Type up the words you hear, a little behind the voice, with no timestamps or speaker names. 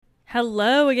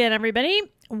Hello again, everybody.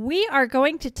 We are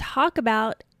going to talk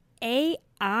about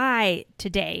AI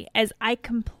today as I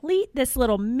complete this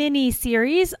little mini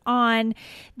series on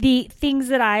the things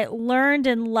that I learned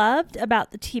and loved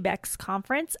about the TBEX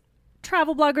conference,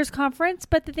 Travel Bloggers Conference,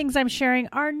 but the things I'm sharing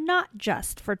are not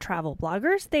just for travel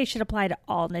bloggers. They should apply to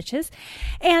all niches.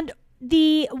 And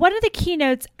one of the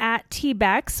keynotes at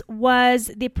TBEX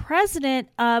was the president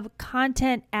of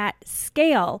Content at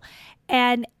Scale,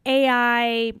 an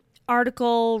AI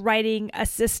article writing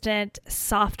assistant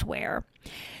software.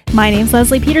 My name's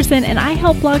Leslie Peterson, and I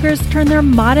help bloggers turn their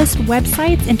modest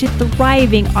websites into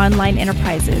thriving online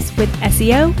enterprises with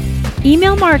SEO,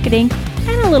 email marketing,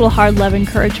 and a little hard love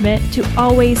encouragement to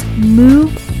always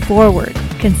move forward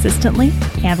consistently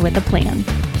and with a plan.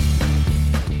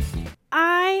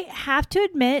 I have to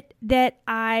admit that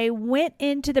I went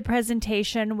into the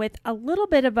presentation with a little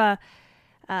bit of a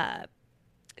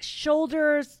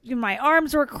shoulders, my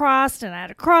arms were crossed and I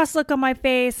had a cross look on my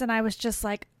face, and I was just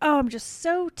like, oh, I'm just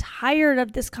so tired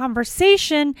of this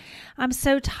conversation. I'm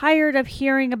so tired of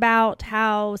hearing about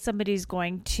how somebody's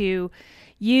going to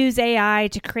use AI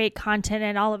to create content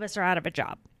and all of us are out of a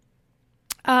job.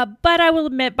 But I will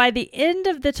admit, by the end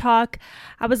of the talk,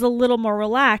 I was a little more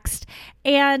relaxed,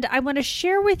 and I want to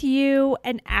share with you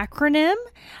an acronym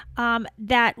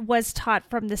that was taught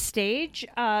from the stage.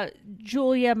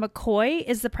 Julia McCoy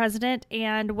is the president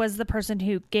and was the person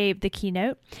who gave the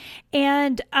keynote.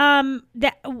 And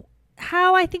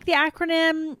how I think the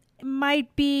acronym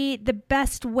might be the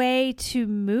best way to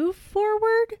move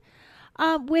forward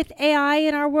with AI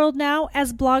in our world now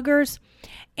as bloggers.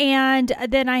 And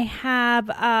then I have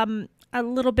a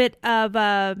little bit of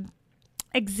an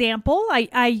example.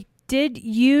 I did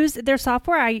use their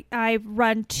software. I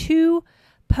run 2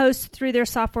 posts through their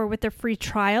software with their free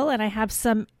trial, and I have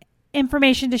some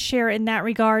information to share in that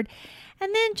regard.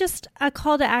 And then just a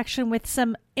call to action with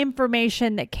some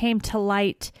information that came to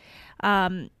light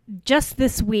just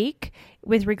this week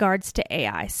with regards to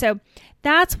AI. So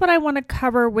that's what I want to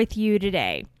cover with you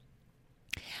today.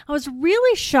 I was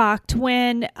really shocked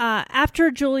when,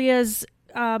 after Julia's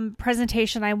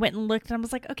presentation, I went and looked and I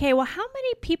was like, okay, well, how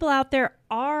many people out there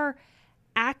are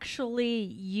actually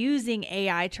using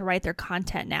AI to write their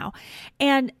content now?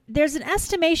 And there's an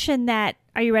estimation that,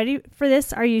 are you ready for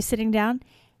this? Are you sitting down?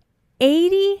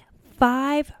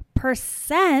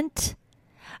 85%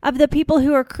 of the people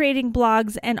who are creating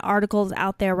blogs and articles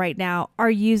out there right now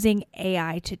are using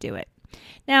AI to do it.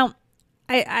 Now,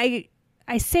 I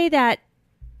say that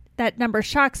number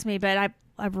shocks me, but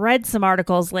I've read some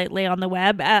articles lately on the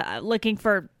web looking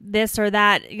for this or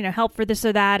that, help for this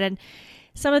or that. And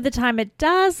some of the time it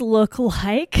does look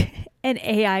like an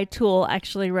AI tool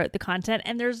actually wrote the content,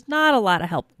 and there's not a lot of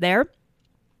help there.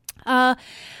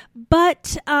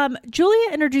 But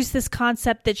Julia introduced this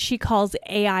concept that she calls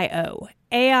AIO,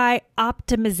 AI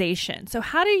optimization. So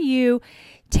how do you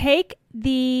take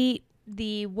the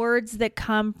words that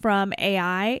come from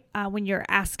AI when you're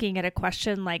asking it a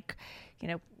question like,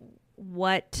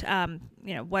 what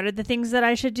are the things that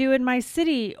I should do in my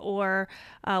city, or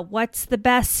what's the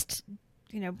best,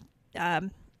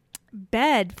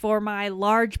 bed for my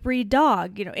large breed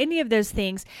dog, any of those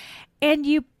things, and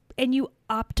you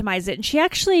optimize it. And she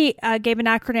actually gave an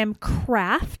acronym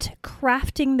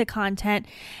crafting the content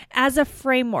as a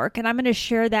framework. And I'm going to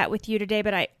share that with you today,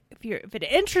 but if it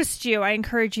interests you, I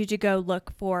encourage you to go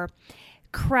look for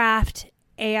Craft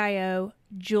AIO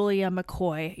Julia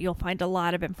McCoy. You'll find a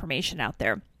lot of information out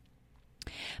there.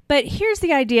 But here's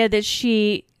the idea that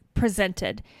she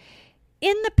presented.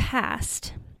 In the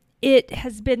past, it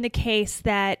has been the case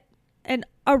that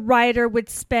a writer would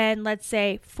spend, let's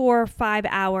say, 4 or 5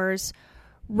 hours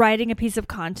writing a piece of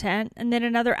content, and then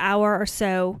another hour or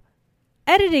so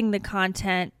editing the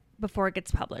content before it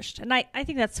gets published. And I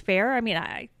think that's fair. I mean,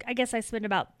 I guess I spend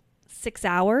about 6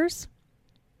 hours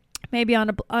maybe on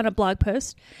a blog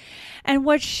post. And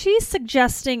what she's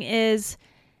suggesting is,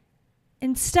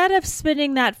 instead of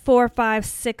spending that 4, 5,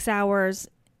 6 hours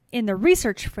in the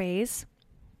research phase,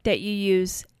 that you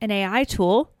use an AI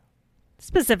tool,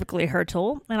 specifically her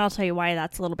tool, and I'll tell you why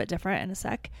that's a little bit different in a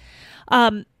sec,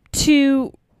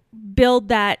 to build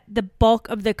the bulk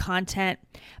of the content,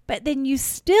 but then you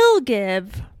still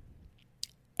give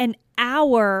an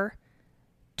hour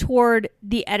toward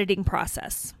the editing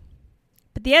process.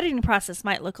 But the editing process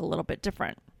might look a little bit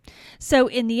different. So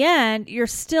in the end, you're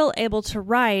still able to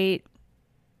write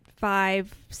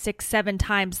 5, 6, 7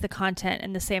 times the content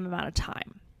in the same amount of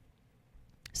time.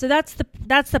 So that's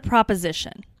the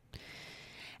proposition.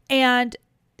 And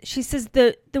she says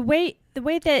the way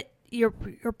that your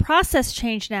process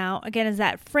change now, again, is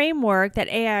that framework, that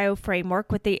AIO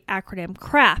framework with the acronym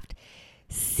CRAFT.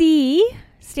 C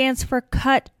stands for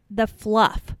cut the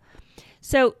fluff.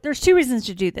 So there's two reasons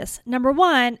to do this. Number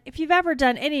one, if you've ever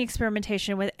done any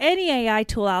experimentation with any AI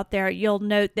tool out there, you'll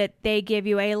note that they give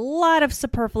you a lot of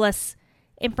superfluous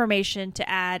information to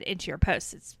add into your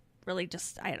posts. It's really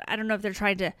just, I don't know if they're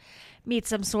trying to meet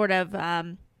some sort of,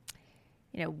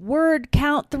 word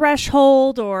count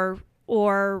threshold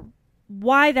or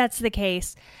why that's the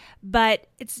case, but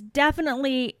it's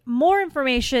definitely more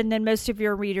information than most of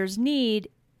your readers need.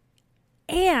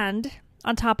 And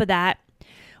on top of that,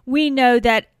 we know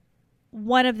that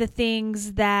one of the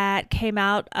things that came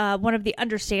out, one of the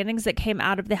understandings that came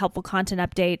out of the helpful content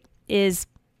update is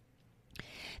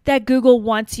that Google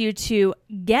wants you to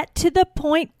get to the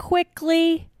point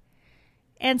quickly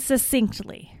and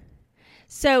succinctly.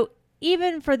 So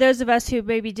even for those of us who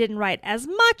maybe didn't write as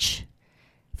much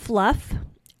fluff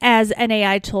as an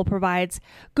AI tool provides,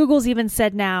 Google's even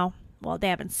said now, well, they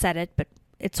haven't said it, but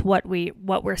it's what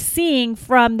we're seeing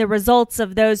from the results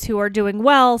of those who are doing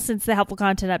well since the helpful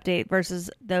content update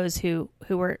versus those who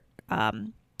were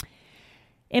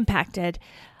impacted,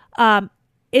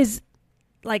 is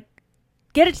like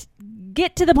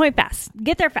get to the point fast,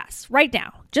 get there fast, right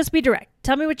now. Just be direct.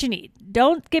 Tell me what you need.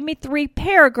 Don't give me 3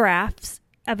 paragraphs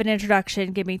of an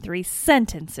introduction. Give me 3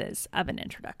 sentences of an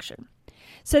introduction.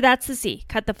 So that's the C,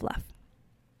 cut the fluff.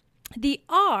 The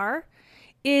R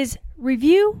is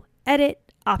review, edit,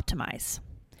 optimize.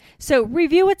 So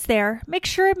review what's there, make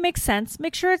sure it makes sense,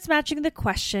 make sure it's matching the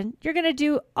question. You're going to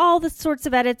do all the sorts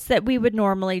of edits that we would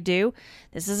normally do.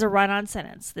 This is a run-on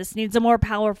sentence. This needs a more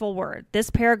powerful word.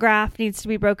 This paragraph needs to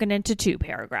be broken into 2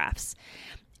 paragraphs.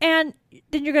 And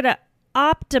then you're going to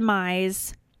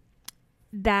optimize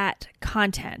that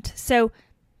content. So,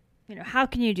 how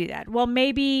can you do that? Well,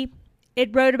 maybe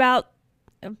it wrote about,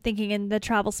 I'm thinking in the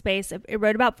travel space, it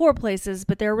wrote about 4 places,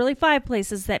 but there are really 5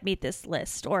 places that meet this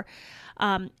list. Or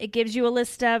it gives you a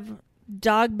list of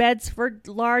dog beds for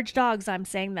large dogs. I'm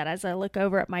saying that as I look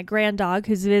over at my grand dog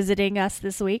who's visiting us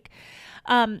this week.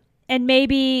 And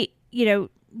maybe,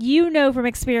 you know from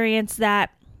experience that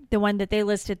the one that they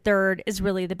listed third is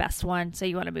really the best one, so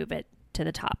you want to move it to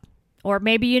the top. Or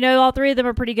maybe all 3 of them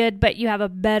are pretty good, but you have a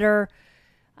better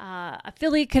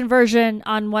affiliate conversion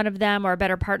on one of them or a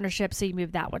better partnership, so you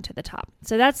move that one to the top.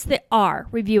 So that's the R,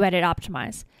 review, edit,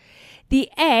 optimize. The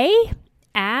A,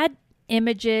 add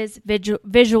images,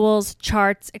 visuals,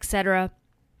 charts, etc.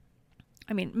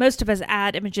 I mean, most of us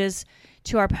add images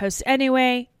to our posts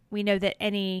anyway. We know that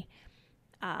any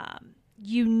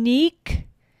unique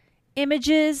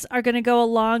images are going to go a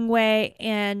long way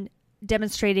in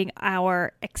demonstrating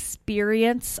our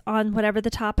experience on whatever the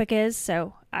topic is.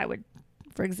 So I would,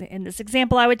 in this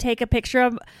example, I would take a picture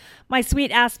of my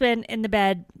sweet Aspen in the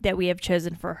bed that we have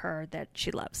chosen for her that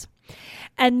she loves.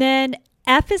 And then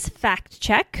F is fact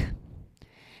check.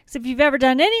 So if you've ever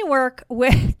done any work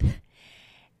with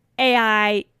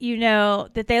AI, you know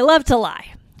that they love to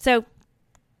lie. So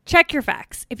check your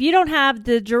facts. If you don't have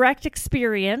the direct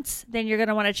experience, then you're going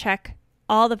to want to check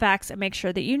all the facts and make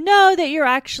sure that you know that you're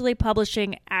actually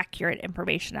publishing accurate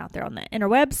information out there on the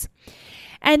interwebs.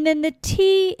 And then the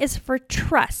T is for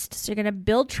trust. So you're going to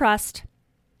build trust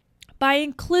by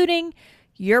including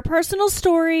your personal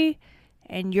story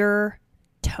and your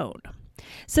tone.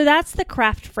 So that's the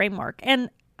CRAFT framework. And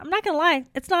I'm not going to lie,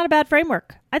 it's not a bad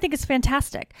framework. I think it's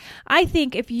fantastic. I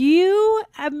think if you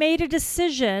have made a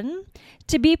decision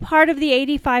to be part of the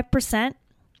 85%,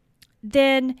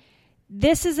 then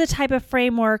this is the type of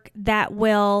framework that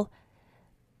will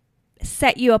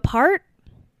set you apart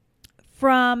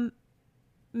from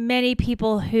many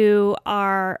people who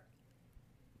are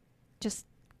just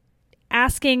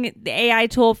asking the AI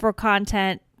tool for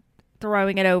content,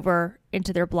 throwing it over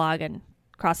into their blog and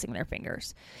crossing their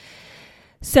fingers.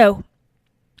 So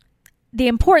the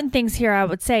important things here I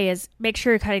would say is make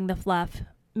sure you're cutting the fluff.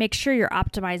 Make sure you're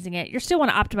optimizing it. You still want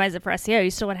to optimize it for SEO.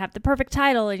 You still want to have the perfect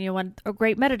title and you want a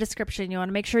great meta description. You want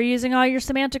to make sure you're using all your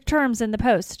semantic terms in the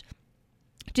post.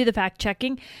 Do the fact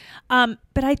checking.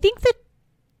 But I think that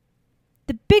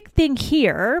the big thing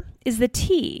here is the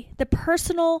T, the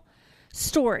personal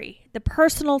story, the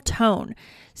personal tone.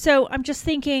 So I'm just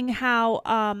thinking how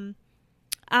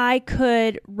I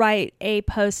could write a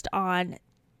post on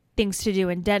things to do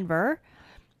in Denver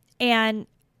and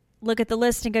look at the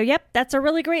list and go, yep, that's a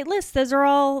really great list. Those are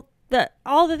all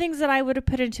the things that I would have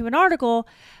put into an article,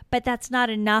 but that's not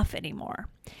enough anymore.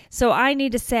 So I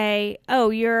need to say,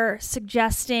 oh, you're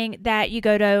suggesting that you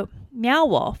go to Meow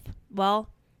Wolf. Well,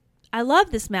 I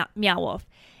love this Meow Wolf.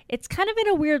 It's kind of in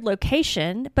a weird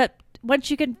location, but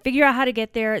once you can figure out how to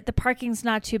get there, the parking's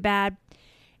not too bad.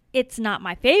 It's not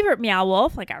my favorite Meow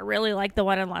Wolf. Like, I really like the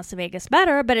one in Las Vegas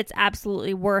better, but it's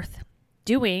absolutely worth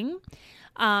doing.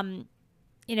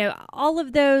 All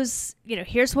of those,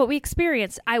 here's what we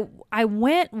experienced. I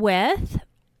went with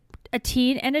a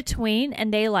teen and a tween,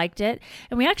 and they liked it.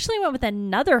 And we actually went with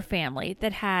another family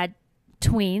that had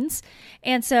tweens.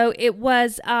 And so it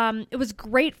was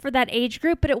great for that age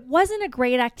group, but it wasn't a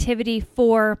great activity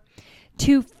for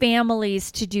two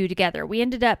families to do together. We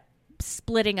ended up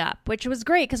splitting up, which was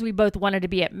great because we both wanted to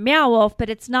be at Meow Wolf, but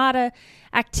it's not a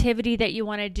activity that you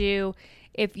want to do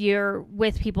if you're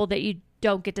with people that you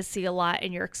don't get to see a lot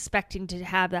and you're expecting to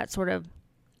have that sort of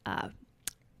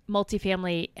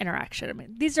multifamily interaction. I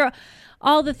mean, these are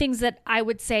all the things that I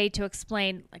would say to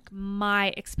explain like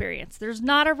my experience. There's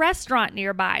not a restaurant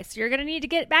nearby, so you're going to need to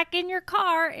get back in your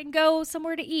car and go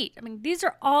somewhere to eat. I mean, these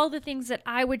are all the things that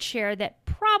I would share that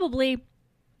probably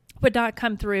would not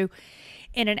come through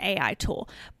in an AI tool.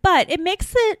 But it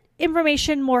makes the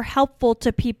information more helpful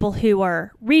to people who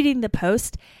are reading the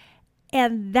post.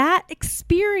 And that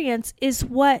experience is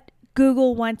what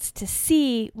Google wants to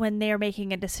see when they're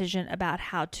making a decision about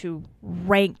how to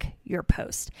rank your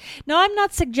post. Now, I'm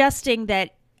not suggesting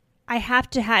that I have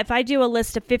to have, if I do a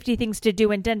list of 50 things to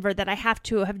do in Denver, that I have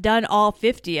to have done all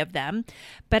 50 of them,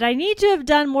 but I need to have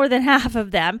done more than half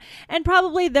of them, and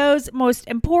probably those most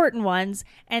important ones,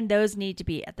 and those need to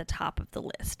be at the top of the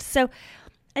list. So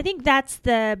I think that's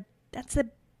the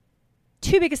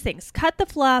two biggest things. Cut the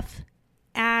fluff,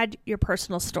 add your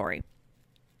personal story.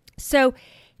 So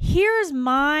here's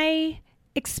my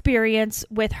experience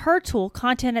with her tool,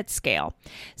 Content at Scale.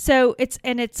 So I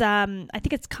think it's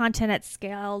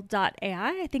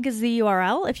contentatscale.ai, I think is the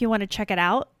URL if you want to check it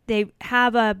out. They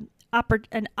have an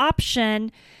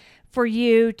option for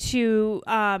you to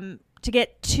have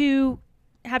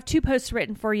two posts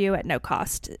written for you at no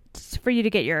cost. It's for you to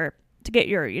get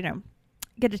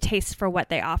a taste for what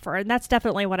they offer. And that's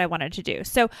definitely what I wanted to do.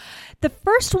 So the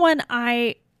first one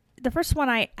I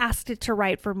asked it to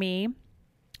write for me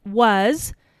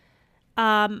was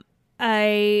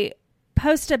a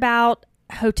post about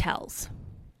hotels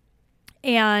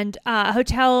and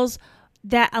hotels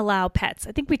that allow pets.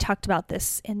 I think we talked about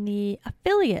this in the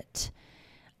affiliate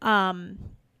conversation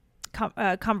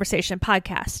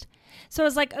podcast. So I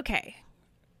was like, okay,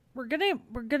 we're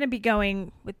gonna be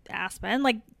going with Aspen.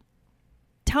 Like,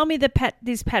 tell me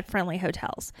these pet friendly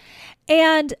hotels,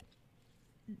 and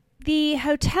the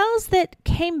hotels that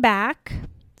came back.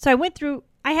 So I went through.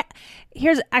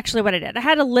 Here's actually what I did. I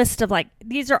had a list of like,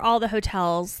 these are all the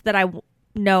hotels that I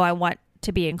know I want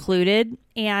to be included.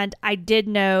 And I did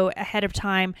know ahead of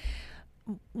time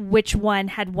which one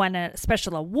had won a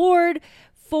special award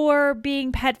for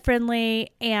being pet friendly,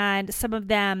 and some of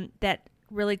them that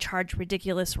really charge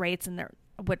ridiculous rates and I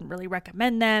wouldn't really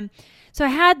recommend them. So I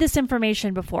had this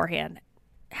information beforehand,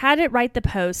 had it write the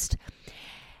post,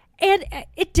 and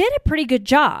it did a pretty good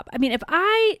job. I mean, if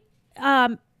I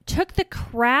took the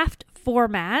craft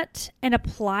format and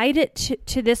applied it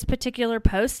to this particular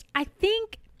post, I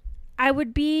think I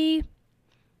would be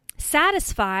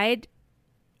satisfied.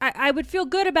 I would feel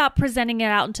good about presenting it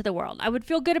out into the world. I would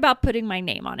feel good about putting my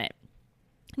name on it.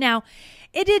 Now,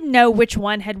 it didn't know which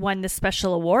one had won this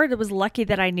special award. It was lucky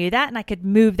that I knew that, and I could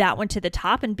move that one to the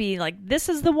top and be like, this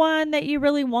is the one that you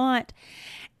really want.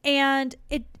 And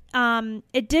it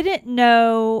didn't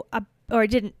know,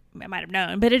 it might have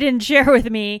known, but it didn't share with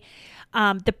me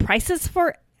the prices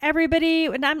for everybody.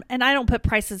 And I don't put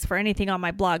prices for anything on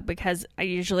my blog because I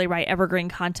usually write evergreen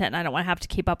content and I don't want to have to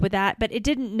keep up with that. But it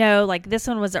didn't know, like, this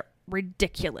one was a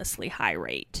ridiculously high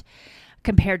rate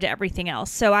compared to everything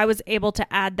else. So I was able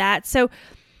to add that. So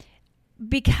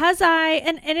because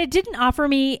and it didn't offer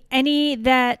me any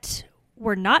that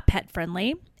were not pet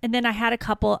friendly. And then I had a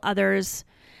couple others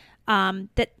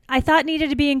that I thought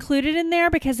needed to be included in there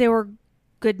because they were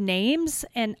good names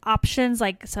and options,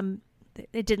 like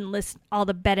it didn't list all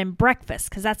the bed and breakfast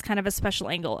because that's kind of a special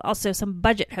angle. Also some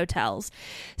budget hotels.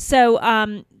 So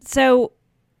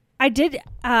I didn't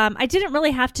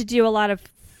really have to do a lot of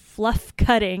fluff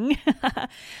cutting,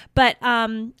 but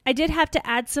I did have to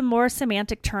add some more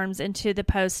semantic terms into the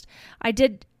post. I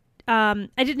didn't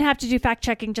have to do fact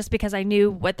checking just because I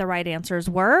knew what the right answers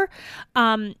were.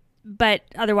 But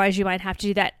otherwise you might have to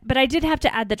do that. But I did have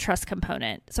to add the trust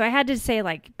component. So I had to say,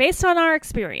 like, based on our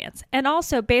experience and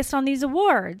also based on these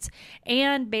awards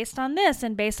and based on this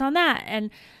and based on that. And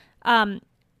I'd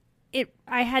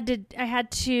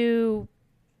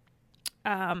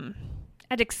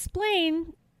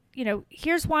explain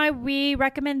here's why we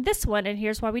recommend this one, and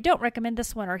here's why we don't recommend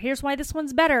this one, or here's why this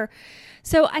one's better.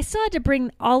 So I still had to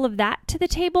bring all of that to the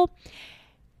table.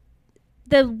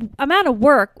 The amount of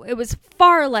work, it was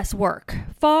far less work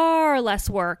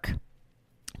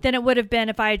than it would have been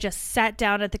if I just sat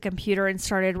down at the computer and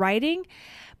started writing.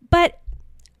 But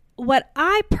what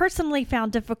I personally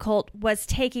found difficult was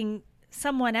taking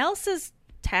someone else's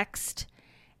text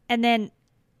and then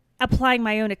applying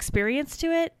my own experience to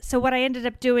it. So what I ended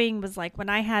up doing was, like, when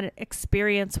I had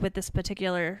experience with this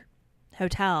particular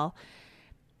hotel,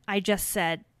 I just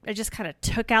kind of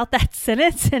took out that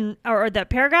sentence or the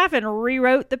paragraph and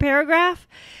rewrote the paragraph.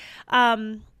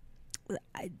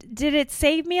 Did it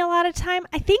save me a lot of time?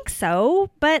 I think so,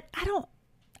 but I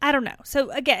don't know. So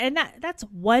again, and that's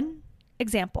one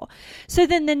example. So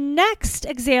then the next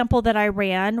example that I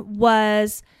ran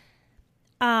was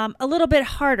a little bit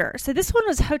harder. So this one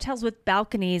was hotels with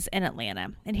balconies in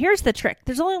Atlanta. And here's the trick.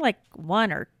 There's only like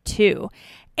one or two.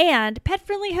 And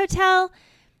pet-friendly hotel,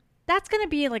 that's going to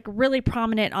be like really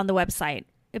prominent on the website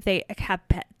if they accept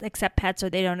pets or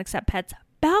they don't accept pets.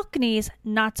 Balconies,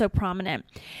 not so prominent.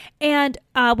 And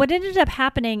what ended up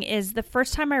happening is the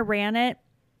first time I ran it,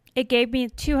 it gave me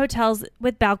 2 hotels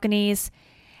with balconies,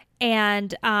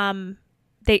 and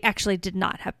they actually did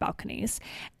not have balconies.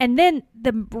 And then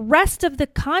the rest of the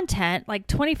content, like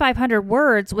 2,500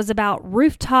 words, was about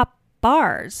rooftop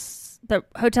bars, the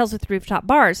hotels with rooftop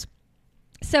bars.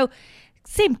 So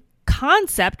same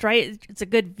concept, right? It's a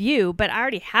good view, but I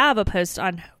already have a post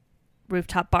on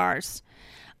rooftop bars.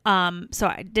 So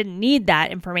I didn't need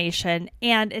that information,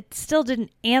 and it still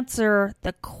didn't answer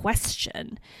the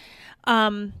question.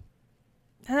 I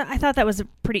thought that was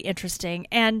pretty interesting,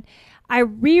 and I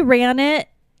reran it.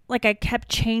 Like, I kept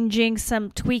tweaking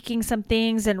some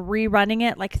things and rerunning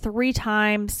it like 3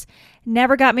 times.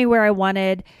 Never got me where I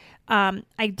wanted.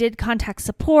 I did contact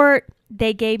support.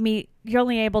 They gave me, you're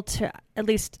only able to, at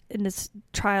least in this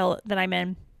trial that I'm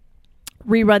in,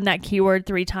 rerun that keyword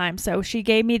 3 times. So she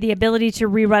gave me the ability to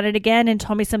rerun it again and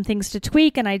told me some things to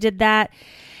tweak, and I did that.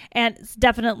 And it's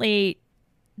definitely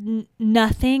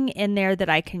nothing in there that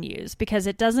I can use, because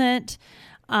it doesn't,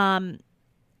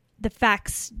 the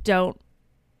facts don't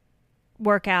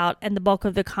work out, and the bulk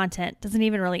of the content doesn't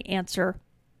even really answer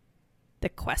the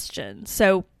question.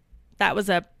 So that was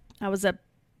a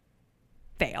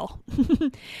fail.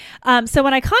 So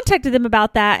when I contacted them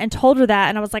about that and told her that,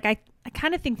 and I was like, I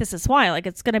kind of think this is why, like,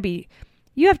 it's going to be,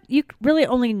 you really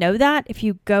only know that if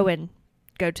you go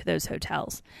to those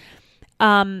hotels.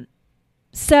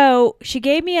 So she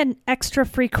gave me an extra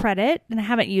free credit, and I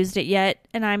haven't used it yet.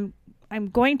 And I'm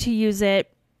going to use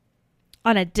it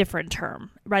on a different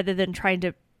term rather than trying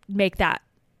to make that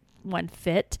one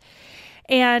fit.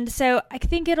 And so I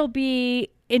think it'll be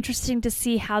interesting to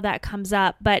see how that comes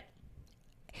up. But,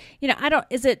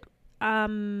 is it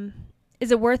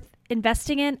worth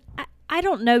investing in? I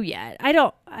don't know yet. I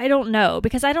don't know,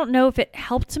 because I don't know if it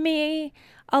helped me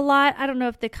a lot. I don't know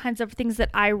if the kinds of things that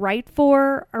I write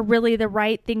for are really the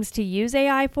right things to use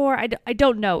AI for. I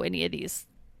don't know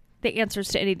the answers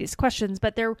to any of these questions,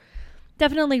 but they're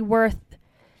definitely worth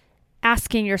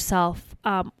asking yourself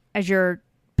as you're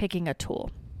picking a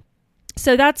tool.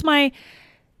 So that's my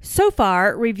so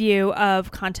far review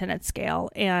of Content at Scale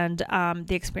and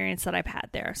the experience that I've had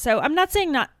there. So I'm not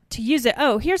saying not to use it.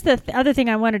 Oh, here's the other thing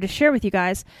I wanted to share with you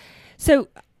guys. So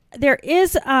there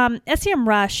is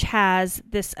SEMrush has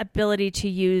this ability to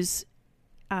use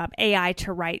AI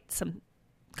to write some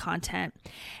content.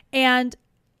 And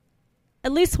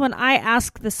at least when I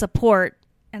asked the support,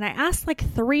 and I asked like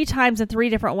 3 times in 3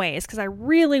 different ways, because I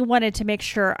really wanted to make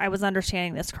sure I was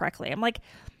understanding this correctly. I'm like,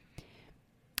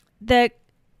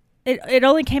 it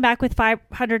only came back with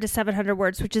 500 to 700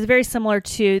 words, which is very similar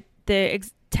to the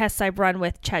tests I've run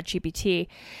with ChatGPT.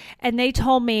 And they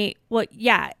told me, well,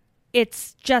 yeah,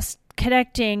 it's just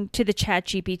connecting to the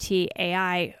ChatGPT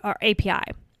AI or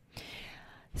API.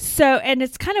 So, and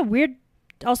it's kind of weird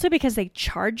also because they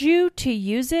charge you to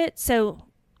use it. So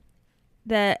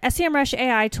the SEMrush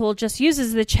AI tool just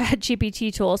uses the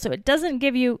ChatGPT tool, so it doesn't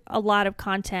give you a lot of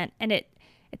content, and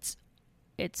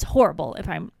it's horrible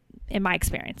in my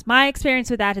experience. My experience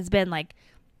with that has been like,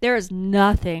 there is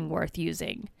nothing worth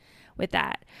using with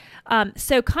that.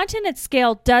 So Content at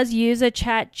Scale does use a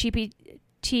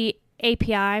ChatGPT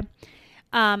API,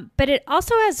 but it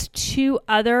also has 2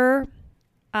 other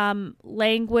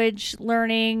language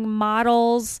learning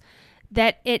models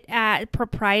that it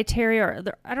proprietary, or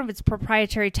I don't know if it's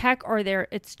proprietary tech or they're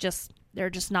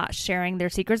just not sharing their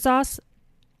secret sauce.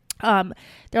 They're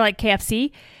like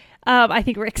KFC. I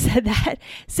think Rick said that.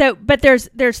 So, but there's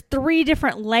 3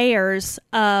 different layers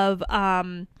of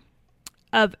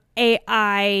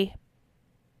AI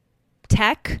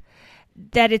tech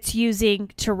that it's using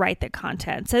to write the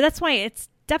content. So that's why it's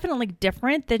definitely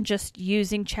different than just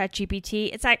using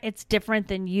ChatGPT. It's different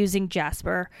than using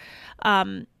Jasper.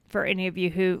 For any of you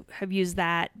who have used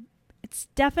that, it's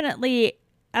definitely,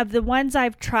 of the ones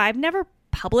I've tried, I've never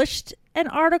published an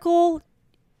article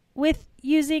with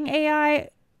using AI.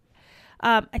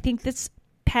 I think this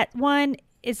pet one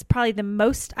is probably the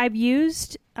most I've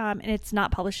used, and it's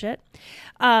not published yet.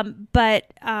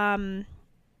 But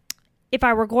if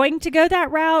I were going to go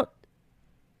that route,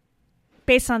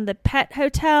 based on the pet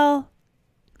hotel,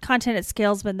 Content at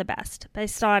Scale has been the best.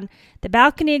 Based on the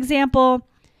balcony example,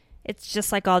 it's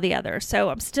just like all the others. So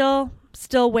I'm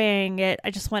still weighing it.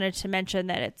 I just wanted to mention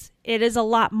that it is a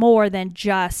lot more than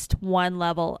just one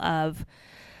level of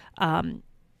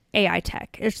AI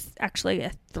tech. It's actually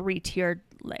a 3-tiered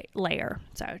layer.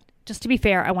 So just to be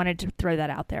fair, I wanted to throw that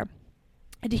out there.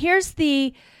 And here's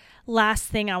the last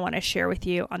thing I want to share with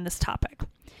you on this topic.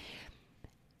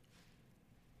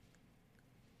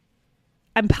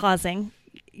 I'm pausing.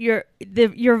 Your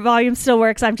volume still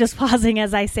works. I'm just pausing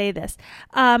as I say this.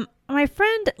 My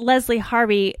friend Leslie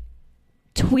Harvey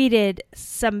tweeted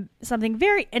something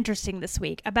very interesting this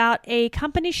week about a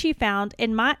company she found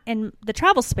in the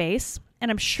travel space, and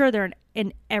I'm sure they're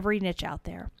in every niche out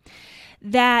there,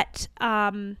 that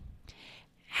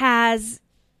has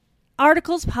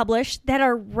articles published that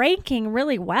are ranking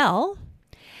really well,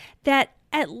 that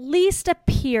at least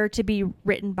appear to be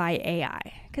written by AI,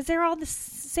 because they're all the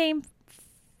same.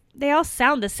 They all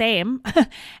sound the same,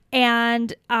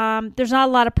 and there's not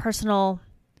a lot of personal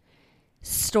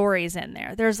stories in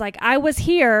there. There's like, I was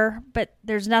here, but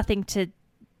there's nothing to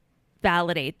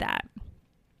validate that.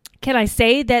 Can I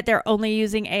say that they're only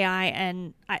using AI?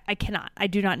 And I cannot. I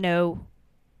do not know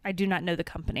the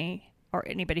company or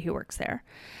anybody who works there.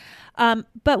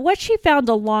 But what she found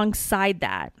alongside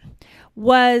that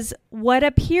was what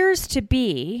appears to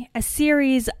be a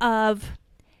series of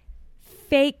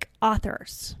fake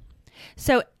authors.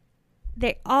 So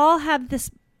they all have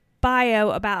this bio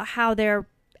about how they're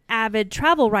avid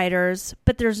travel writers,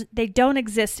 but they don't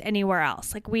exist anywhere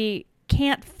else. Like, we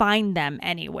can't find them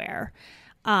anywhere,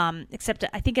 except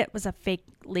I think it was a fake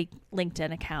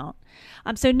LinkedIn account.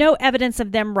 So no evidence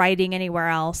of them writing anywhere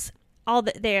else. All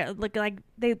that they look like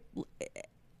they.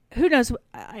 Who knows?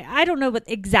 I don't know what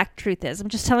the exact truth is. I'm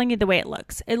just telling you the way it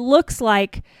looks. It looks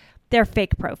like they're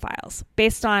fake profiles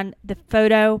based on the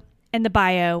photo and the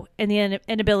bio and the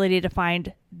inability to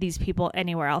find these people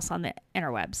anywhere else on the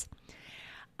interwebs.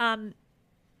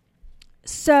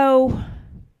 So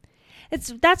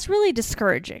that's really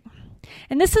discouraging.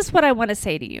 And this is what I want to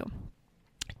say to you.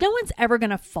 No one's ever going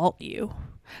to fault you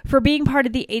for being part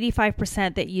of the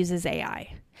 85% that uses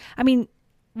AI. I mean,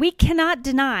 we cannot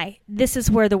deny this is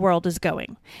where the world is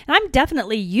going. And I'm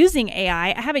definitely using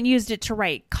AI. I haven't used it to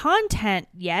write content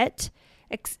yet,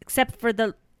 except for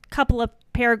the couple of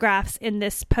paragraphs in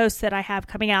this post that I have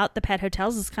coming out. The pet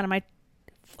hotels is kind of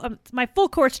my full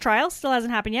course trial. Still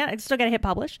hasn't happened yet. I still got to hit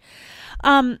publish.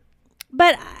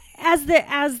 But as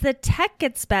the tech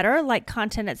gets better, like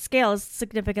Content at Scale is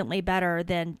significantly better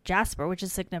than Jasper, which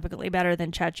is significantly better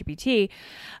than ChatGPT.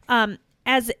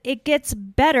 As it gets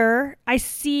better, I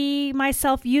see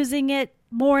myself using it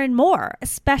more and more,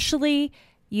 especially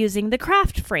using the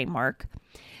craft framework.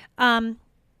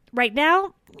 Right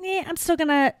now, I'm still going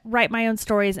to write my own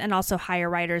stories and also hire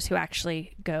writers who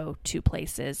actually go to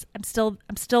places. I'm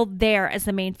still there as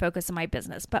the main focus of my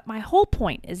business. But my whole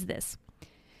point is this.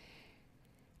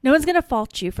 No one's going to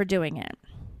fault you for doing it,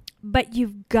 but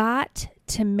you've got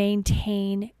to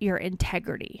maintain your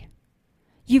integrity.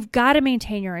 You've got to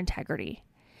maintain your integrity.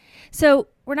 So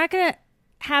we're not going to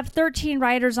have 13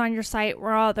 writers on your site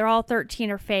where they're all 13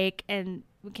 are fake, and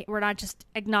we're not just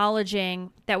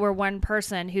acknowledging that we're one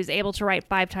person who's able to write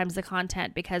 5 times the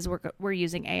content because we're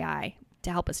using AI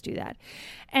to help us do that.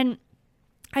 And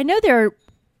I know there are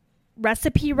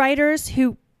recipe writers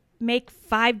who make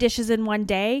 5 dishes in one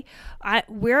day.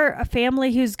 We're a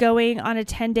family who's going on a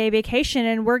 10-day vacation,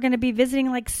 and we're going to be visiting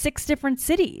like 6 different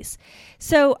cities.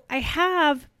 So I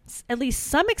have at least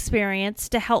some experience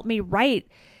to help me write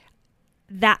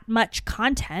that much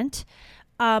content.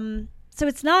 So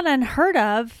it's not unheard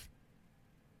of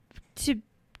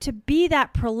to be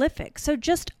that prolific. So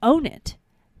just own it.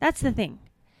 That's the thing.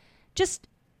 Just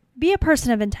be a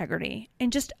person of integrity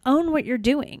and just own what you're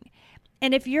doing.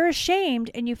 And if you're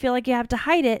ashamed and you feel like you have to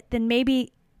hide it, then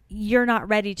maybe you're not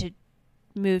ready to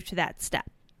move to that step.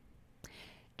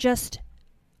 Just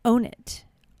own it.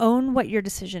 Own what your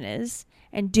decision is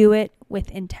and do it with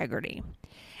integrity.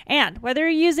 And whether you're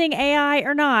using AI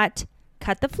or not,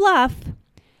 cut the fluff.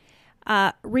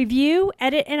 Review,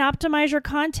 edit, and optimize your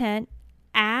content.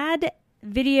 Add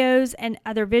videos and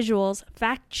other visuals,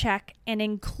 fact check, and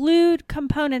include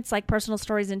components like personal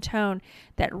stories and tone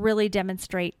that really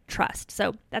demonstrate trust.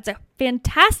 So that's a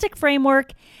fantastic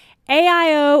framework,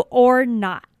 AIO or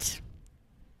not.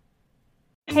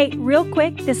 Hey, real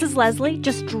quick, this is Leslie,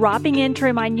 just dropping in to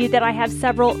remind you that I have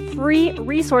several free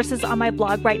resources on my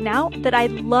blog right now that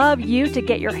I'd love you to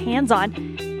get your hands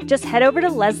on. Just head over to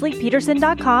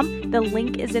lesliepeterson.com. The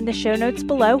link is in the show notes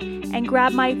below, and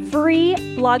grab my free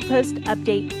blog post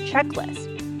update checklist.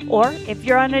 Or if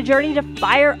you're on a journey to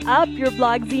fire up your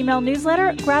blog's email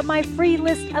newsletter, grab my free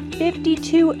list of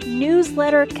 52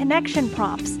 newsletter connection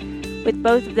prompts. With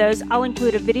both of those, I'll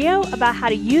include a video about how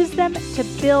to use them to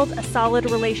build a solid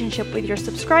relationship with your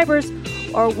subscribers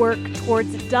or work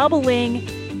towards doubling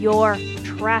your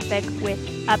traffic with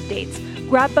updates.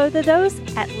 Grab both of those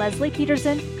at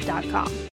lesliepeterson.com.